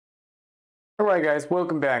Alright guys,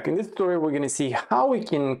 welcome back. In this tutorial we're going to see how we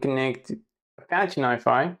can connect Apache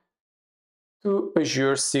NiFi to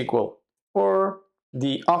Azure SQL or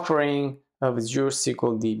the offering of Azure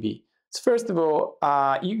SQL DB. So first of all,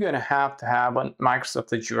 you're going to have a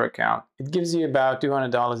Microsoft Azure account. It gives you about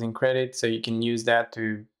 $200 in credit, so you can use that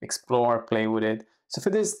to explore, play with it. So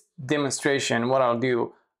for this demonstration, what I'll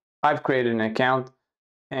do, I've created an account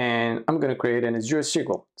and I'm going to create an Azure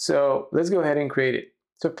SQL. So let's go ahead and create it.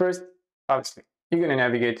 So first, obviously, you're going to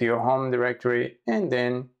navigate to your home directory and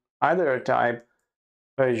then either type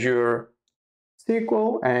Azure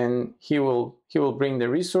SQL and he will bring the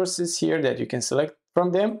resources here that you can select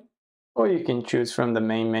from them, or you can choose from the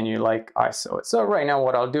main menu like I saw it. So right now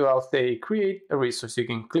what I'll do, I'll say create a resource. You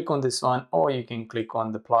can click on this one or you can click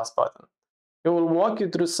on the plus button. It will walk you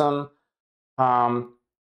through some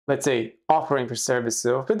let's say offering for service.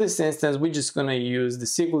 So for this instance, we're just going to use the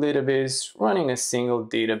SQL database running a single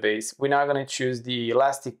database. We're not going to choose the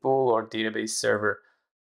Elastic Pool or database server.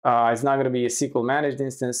 It's not going to be a SQL managed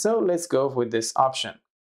instance. So let's go with this option.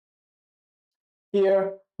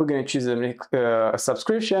 Here, we're going to choose a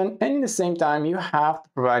subscription, and in the same time, you have to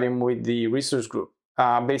provide him with the resource group.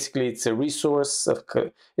 Basically, it's a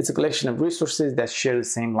it's a collection of resources that share the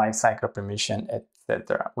same lifecycle permission,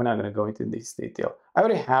 etc. We're not going to go into this detail. I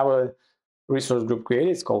already have a resource group created.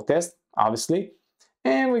 It's called test, obviously,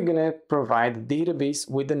 and we're going to provide the database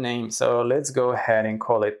with the name. So let's go ahead and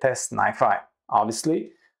call it test NiFi,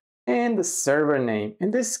 obviously. And the server name. In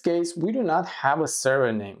this case, we do not have a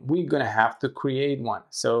server name. We're going to have to create one.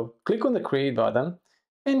 So click on the create button.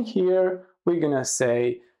 And here we're going to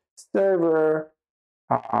say server.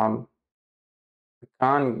 We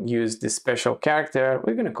can't use this special character.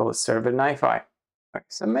 We're going to call it server NiFi. Okay,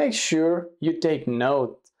 so make sure you take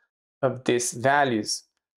note of these values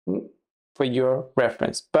for your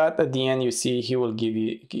reference. But at the end, you see he will give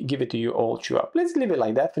it to you all true up. Let's leave it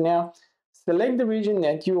like that for now. Select the region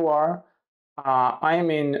that you are. I am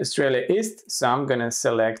in Australia East, so I'm going to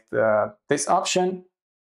select this option.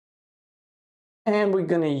 And we're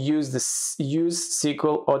going to use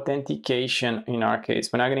SQL authentication in our case.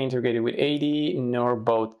 We're not going to integrate it with AD nor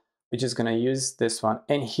both. We're just going to use this one.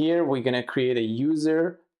 And here we're going to create a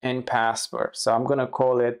user and password. So I'm going to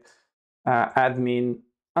call it admin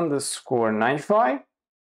underscore NiFi,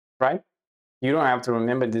 right? You don't have to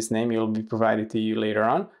remember this name. It will be provided to you later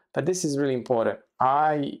on. But this is really important.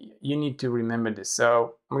 You need to remember this.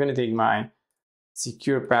 So I'm going to take my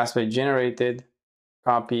secure password generated,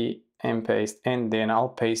 copy and paste, and then I'll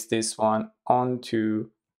paste this one onto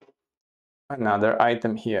another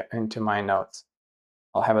item here into my notes.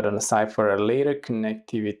 I'll have it on the side for a later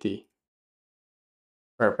connectivity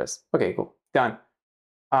purpose. Okay, cool. Done.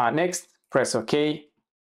 Next, press OK.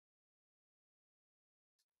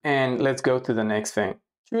 And let's go to the next thing.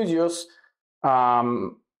 Choose yours.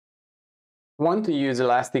 Want to use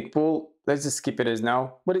Elastic Pool, let's just skip it as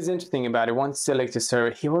now. What is interesting about it, once you select a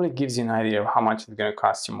server, he already gives you an idea of how much it's going to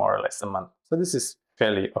cost you more or less a month. So this is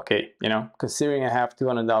fairly okay, considering I have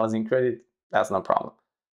 $200 in credit, that's no problem.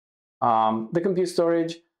 The compute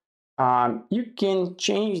storage, you can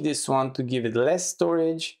change this one to give it less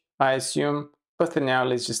storage, I assume, but for now,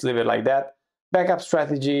 let's just leave it like that. Backup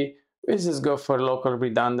strategy, let's just go for local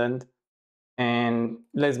redundant, and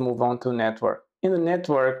let's move on to network. In the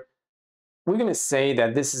network, we're going to say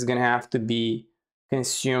that this is going to have to be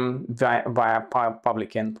consumed via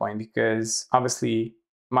public endpoint, because obviously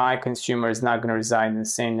my consumer is not going to reside in the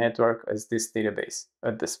same network as this database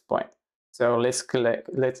at this point. So let's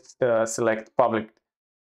select public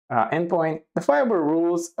endpoint. The firewall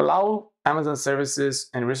rules allow Amazon services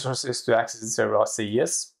and resources to access the server. I'll say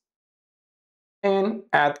yes. And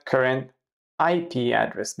add current IP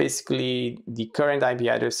address. Basically, the current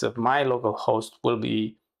IP address of my local host will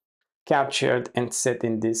be captured and set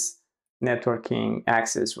in this networking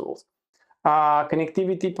access rules.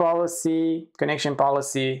 Connectivity policy, connection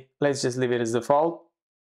policy, let's just leave it as default.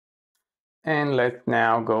 And let's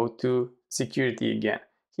now go to security again.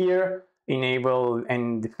 Here, enable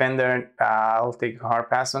and defender, I'll take a hard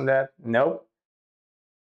pass on that. Nope.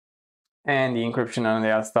 And the encryption and the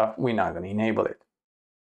other stuff, we're not going to enable it.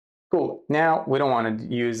 Cool. Now, we don't want to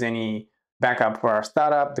use any backup for our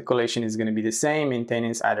startup. The collation is going to be the same.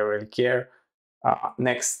 Maintenance, I don't really care.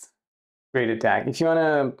 Next, create a tag. If you want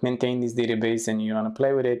to maintain this database and you want to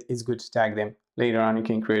play with it, it's good to tag them. Later on, you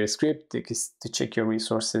can create a script to check your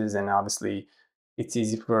resources, and obviously, it's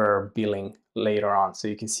easy for billing later on, so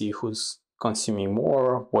you can see who's consuming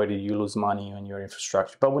more, where did you lose money on your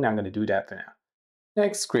infrastructure. But we're not going to do that for now.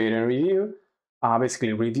 Next, create and review.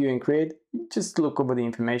 Basically, review and create. Just look over the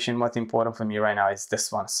information. What's important for me right now is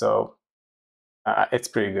this one, so it's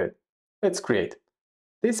pretty good. Let's create.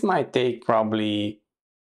 This might take probably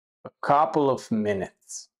a couple of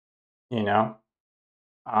minutes, you know,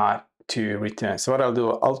 to return. So what I'll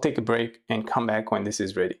do, I'll take a break and come back when this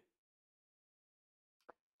is ready.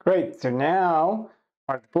 Great, so now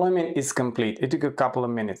our deployment is complete. It took a couple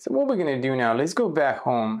of minutes. So what we're gonna do now, let's go back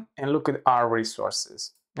home and look at our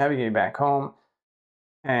resources. Navigate back home,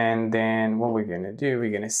 and then what we're gonna do,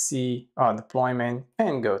 we're gonna see our deployment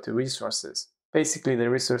and go to resources. Basically, the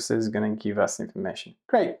resources is gonna give us information.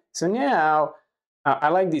 Great, so now I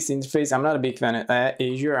like this interface. I'm not a big fan of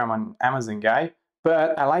Azure, I'm an Amazon guy,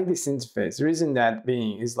 but I like this interface. The reason that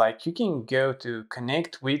being is like you can go to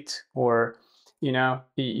connect with, or you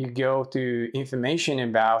go to information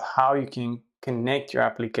about how you can connect your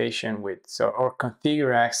application with, so, or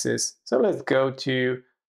configure access. So let's go to,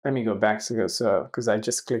 let me go back because I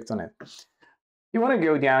just clicked on it. You want to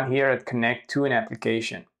go down here at connect to an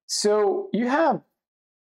application. So you have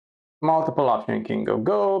multiple options. You can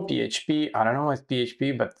go PHP. I don't know what's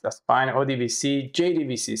PHP, but that's fine. ODBC,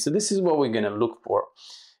 JDBC. So this is what we're going to look for.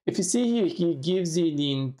 If you see here, he gives you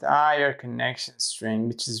the entire connection string,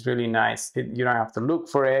 which is really nice. You don't have to look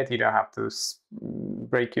for it. You don't have to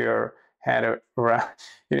break your head around.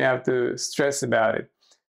 You don't have to stress about it.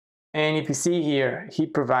 And if you see here, he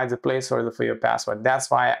provides a placeholder for your password. That's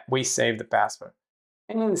why we save the password.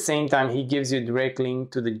 And at the same time, he gives you a direct link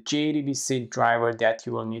to the JDBC driver that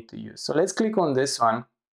you will need to use. So let's click on this one.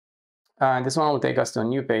 This one will take us to a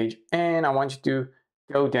new page. And I want you to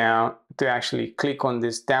go down to actually click on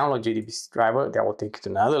this download JDBC driver. That will take you to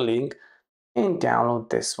another link and download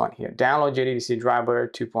this one here. Download JDBC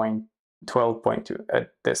driver 2.12.2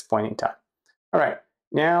 at this point in time. All right,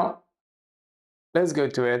 now let's go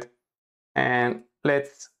to it and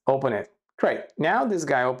let's open it. Great, now this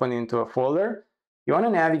guy opened into a folder. You want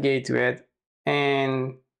to navigate to it,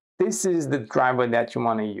 and this is the driver that you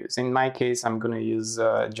want to use. In my case, I'm going to use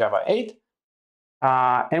Java 8.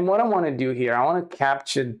 And what I want to do here, I want to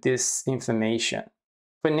capture this information.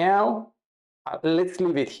 For now, let's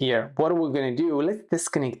leave it here. What are we going to do? Let's this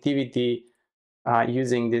connectivity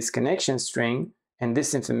using this connection string and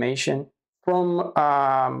this information from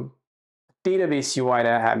database UI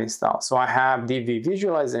that I have installed. So I have DB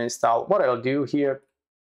Visualizer installed. What I'll do here,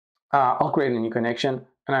 I'll create a new connection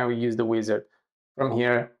and I will use the wizard. From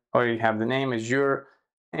here, I already have the name Azure,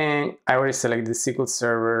 and I already selected the SQL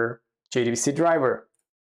Server JDBC driver.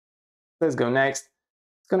 Let's go next.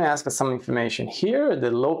 It's going to ask for some information. Here,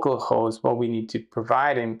 the local host, what we need to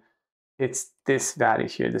provide him, it's this value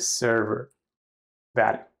here, the server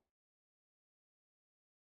value.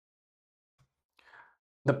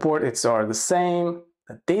 The port it's are the same.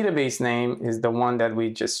 The database name is the one that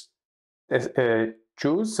we just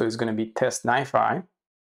choose, so it's going to be test NiFi,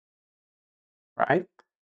 right?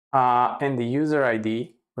 And the user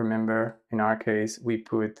ID, remember in our case we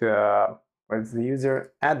put what's the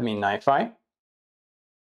user admin NiFi,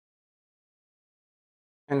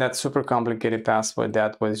 and that super complicated password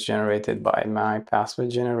that was generated by my password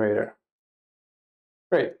generator.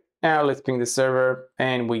 Great. Now let's ping the server,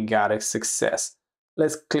 and we got a success.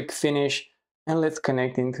 Let's click finish and let's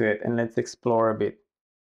connect into it and let's explore a bit.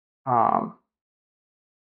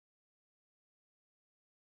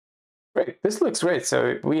 Great, this looks great.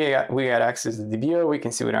 So we got access to the viewer. We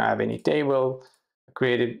can see we don't have any table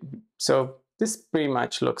created. So this pretty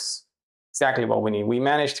much looks exactly what we need. We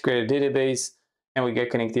managed to create a database and we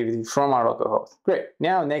get connectivity from our localhost. Great.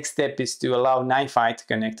 Now next step is to allow NiFi to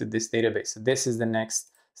connect to this database. So this is the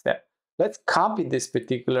next step. Let's copy this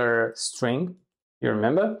particular string. You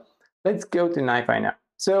remember? Let's go to NiFi now.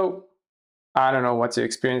 So I don't know what's your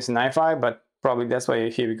experience in NiFi, but probably that's why you're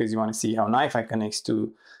here, because you want to see how NiFi connects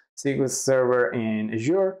to SQL Server in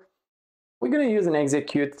Azure. We're going to use an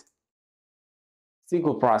execute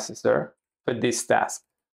SQL processor for this task.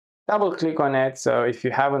 Double click on it. So if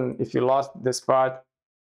you lost this part,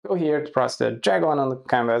 go here to processor, drag on the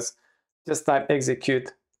canvas, just type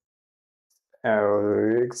execute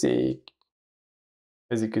SQL.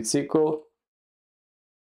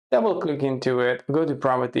 Double click into it, go to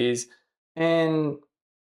properties, and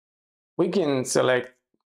we can select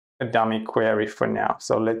a dummy query for now.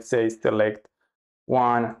 So let's say select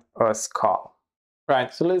one as call.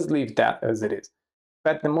 Right, so let's leave that as it is.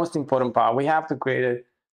 But the most important part, we have to create a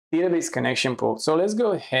database connection pool. So let's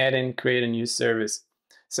go ahead and create a new service.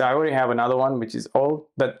 So I already have another one, which is old,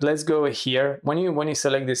 but let's go here. When you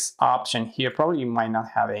select this option here, probably you might not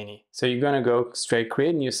have any. So you're gonna go straight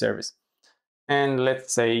create new service. And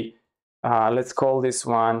let's say, let's call this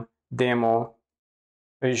one demo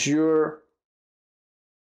Azure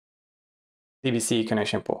DBC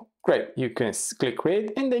connection pool. Great, you can click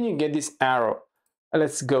create, and then you get this arrow.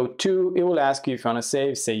 Let's go to, it will ask you if you want to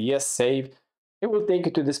save, say yes, save. It will take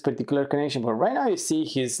you to this particular connection. But right now you see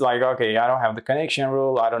he's like, okay, I don't have the connection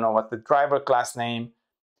rule. I don't know what the driver class name.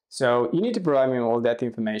 So you need to provide me all that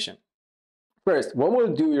information. First, what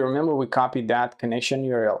we'll do, you remember we copied that connection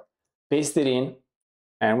URL, paste it in,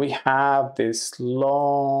 and we have this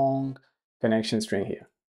long connection string here,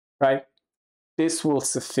 right? This will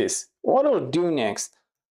suffice. What I'll do next,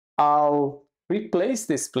 I'll replace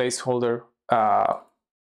this placeholder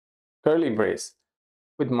curly brace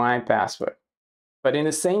with my password. But in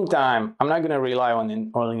the same time, I'm not going to rely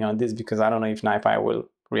only on this because I don't know if NiFi will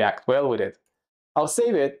react well with it. I'll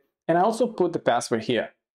save it, and I also put the password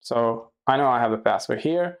here. So I know I have the password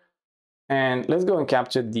here. And let's go and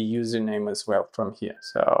capture the username as well from here.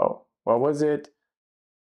 So what was it?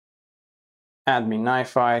 Admin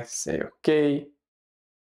NiFi, say okay.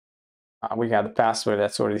 We got the password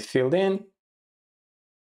that's already filled in.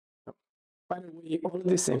 By the way,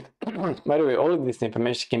 all of this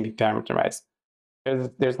information can be parameterized.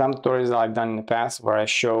 There's some tutorials that I've done in the past where I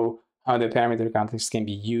show how the parameter context can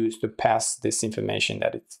be used to pass this information,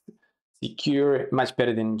 that it's secure, much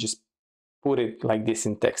better than just put it like this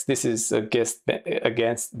in text. This is against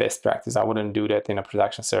best practice. I wouldn't do that in a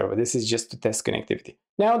production server. This is just to test connectivity.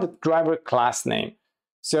 Now the driver class name.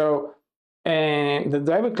 So, and the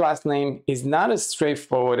driver class name is not as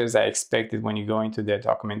straightforward as I expected when you go into the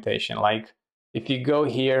documentation. Like if you go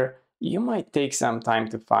here, you might take some time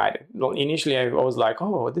to find it. Well, initially I was like,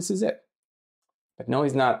 oh, this is it. But no,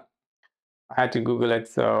 it's not. I had to Google it,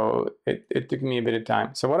 so it took me a bit of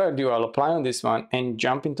time. So what I'll do, I'll apply on this one and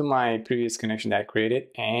jump into my previous connection that I created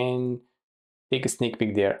and take a sneak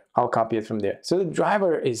peek there. I'll copy it from there. So the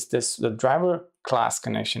driver is this, the driver class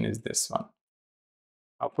connection is this one.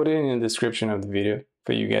 I'll put it in the description of the video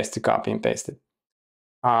for you guys to copy and paste it.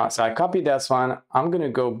 So I copied that one. I'm gonna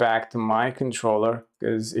go back to my controller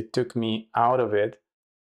because it took me out of it.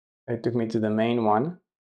 It took me to the main one.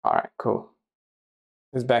 All right, cool.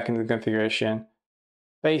 It's back into the configuration.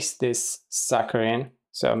 Paste this sucker in,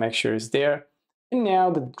 so make sure it's there. And now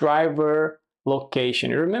the driver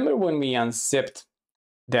location. Remember when we unzipped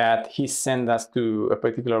that he sent us to a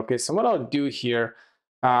particular location? What I'll do here,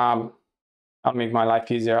 I'll make my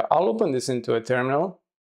life easier. I'll open this into a terminal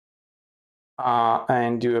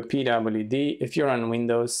and do a pwd. If you're on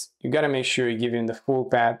Windows, you gotta make sure you give him the full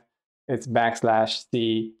path. It's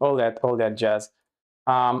 \c, all that jazz.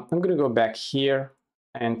 I'm gonna go back here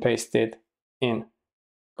and paste it in.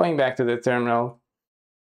 Going back to the terminal,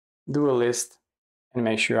 do a list and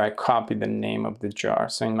make sure I copy the name of the jar.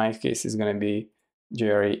 So in my case, it's going to be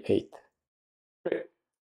JRE8. Great.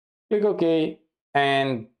 Click OK.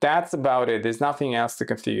 And that's about it. There's nothing else to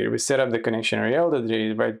configure. We set up the connection URL,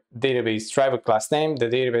 the database driver class name, the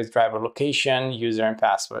database driver location, user, and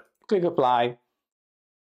password. Click Apply.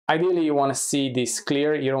 Ideally, you want to see this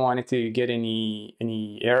clear. You don't want it to get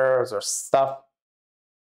any errors or stuff.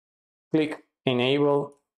 Click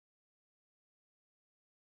Enable.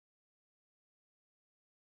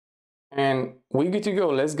 And we're good to go.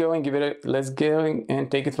 Let's go and let's go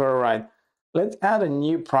and take it for a ride. Let's add a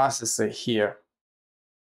new processor here.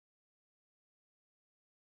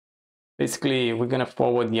 Basically, we're going to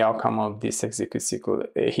forward the outcome of this execute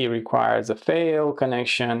SQL. He requires a fail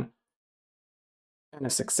connection and a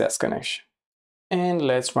success connection. And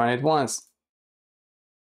let's run it once.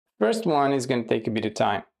 First one is going to take a bit of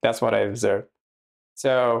time. That's what I observed.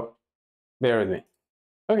 So bear with me.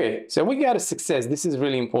 Okay, so we got a success. This is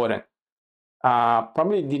really important.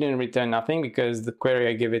 Probably didn't return nothing because the query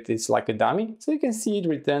I give it is like a dummy. So you can see it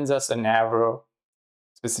returns us an arrow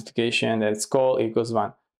specification that it's call equals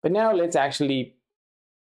 1. But now let's actually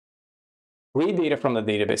read data from the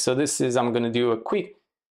database. So this is, I'm going to do a quick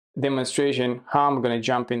demonstration how I'm going to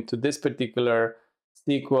jump into this particular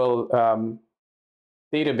SQL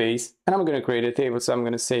database, and I'm going to create a table. So I'm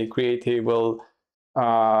going to say create table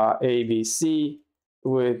ABC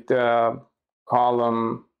with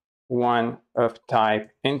column 1 of type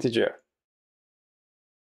integer.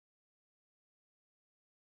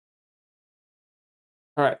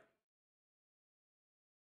 All right.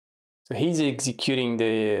 So he's executing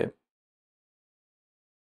the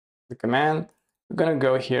command. We're going to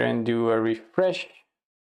go here and do a refresh.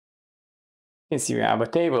 You can see we have a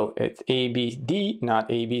table. It's ABD, not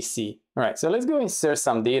ABC. All right, so let's go insert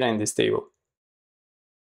some data in this table.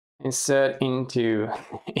 Insert into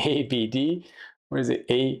ABD. Where is it?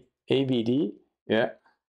 ABD? Yeah.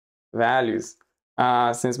 Values.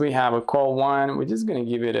 Since we have a call 1, we're just going to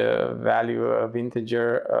give it a value of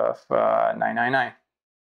integer of 999.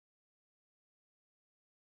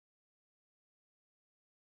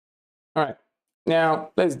 All right,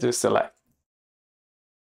 now let's do select.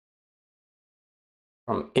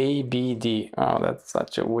 from ABD. Oh, that's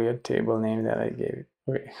such a weird table name that I gave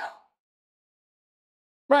it.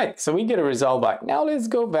 Right, so we get a result back. Now let's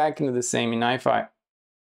go back into the same in NiFi.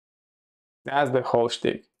 That's the whole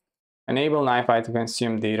shtick. Enable NiFi to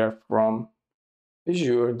consume data from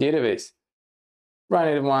Azure database. Run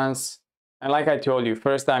it once, and like I told you,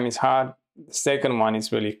 first time is hard, the second one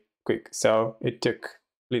is really quick. So it took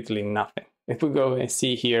literally nothing. If we go and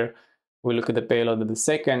see here, we look at the payload of the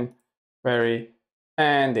second query,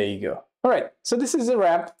 and there you go. All right, so this is a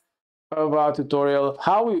wrap of our tutorial,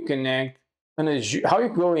 how we connect an Azure, how you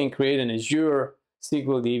go and create an Azure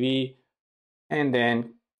SQL DB, and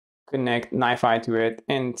then connect NiFi to it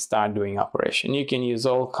and start doing operation. You can use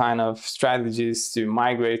all kind of strategies to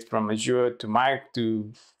migrate from Azure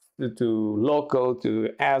to local to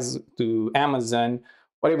Amazon,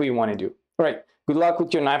 whatever you want to do. All right, good luck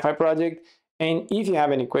with your NiFi project. And if you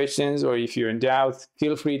have any questions or if you're in doubt,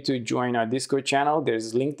 feel free to join our Discord channel.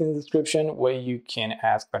 There's a link in the description where you can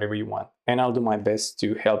ask whatever you want. And I'll do my best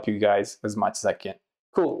to help you guys as much as I can.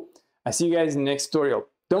 Cool. I see you guys in the next tutorial.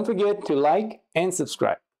 Don't forget to like and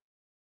subscribe.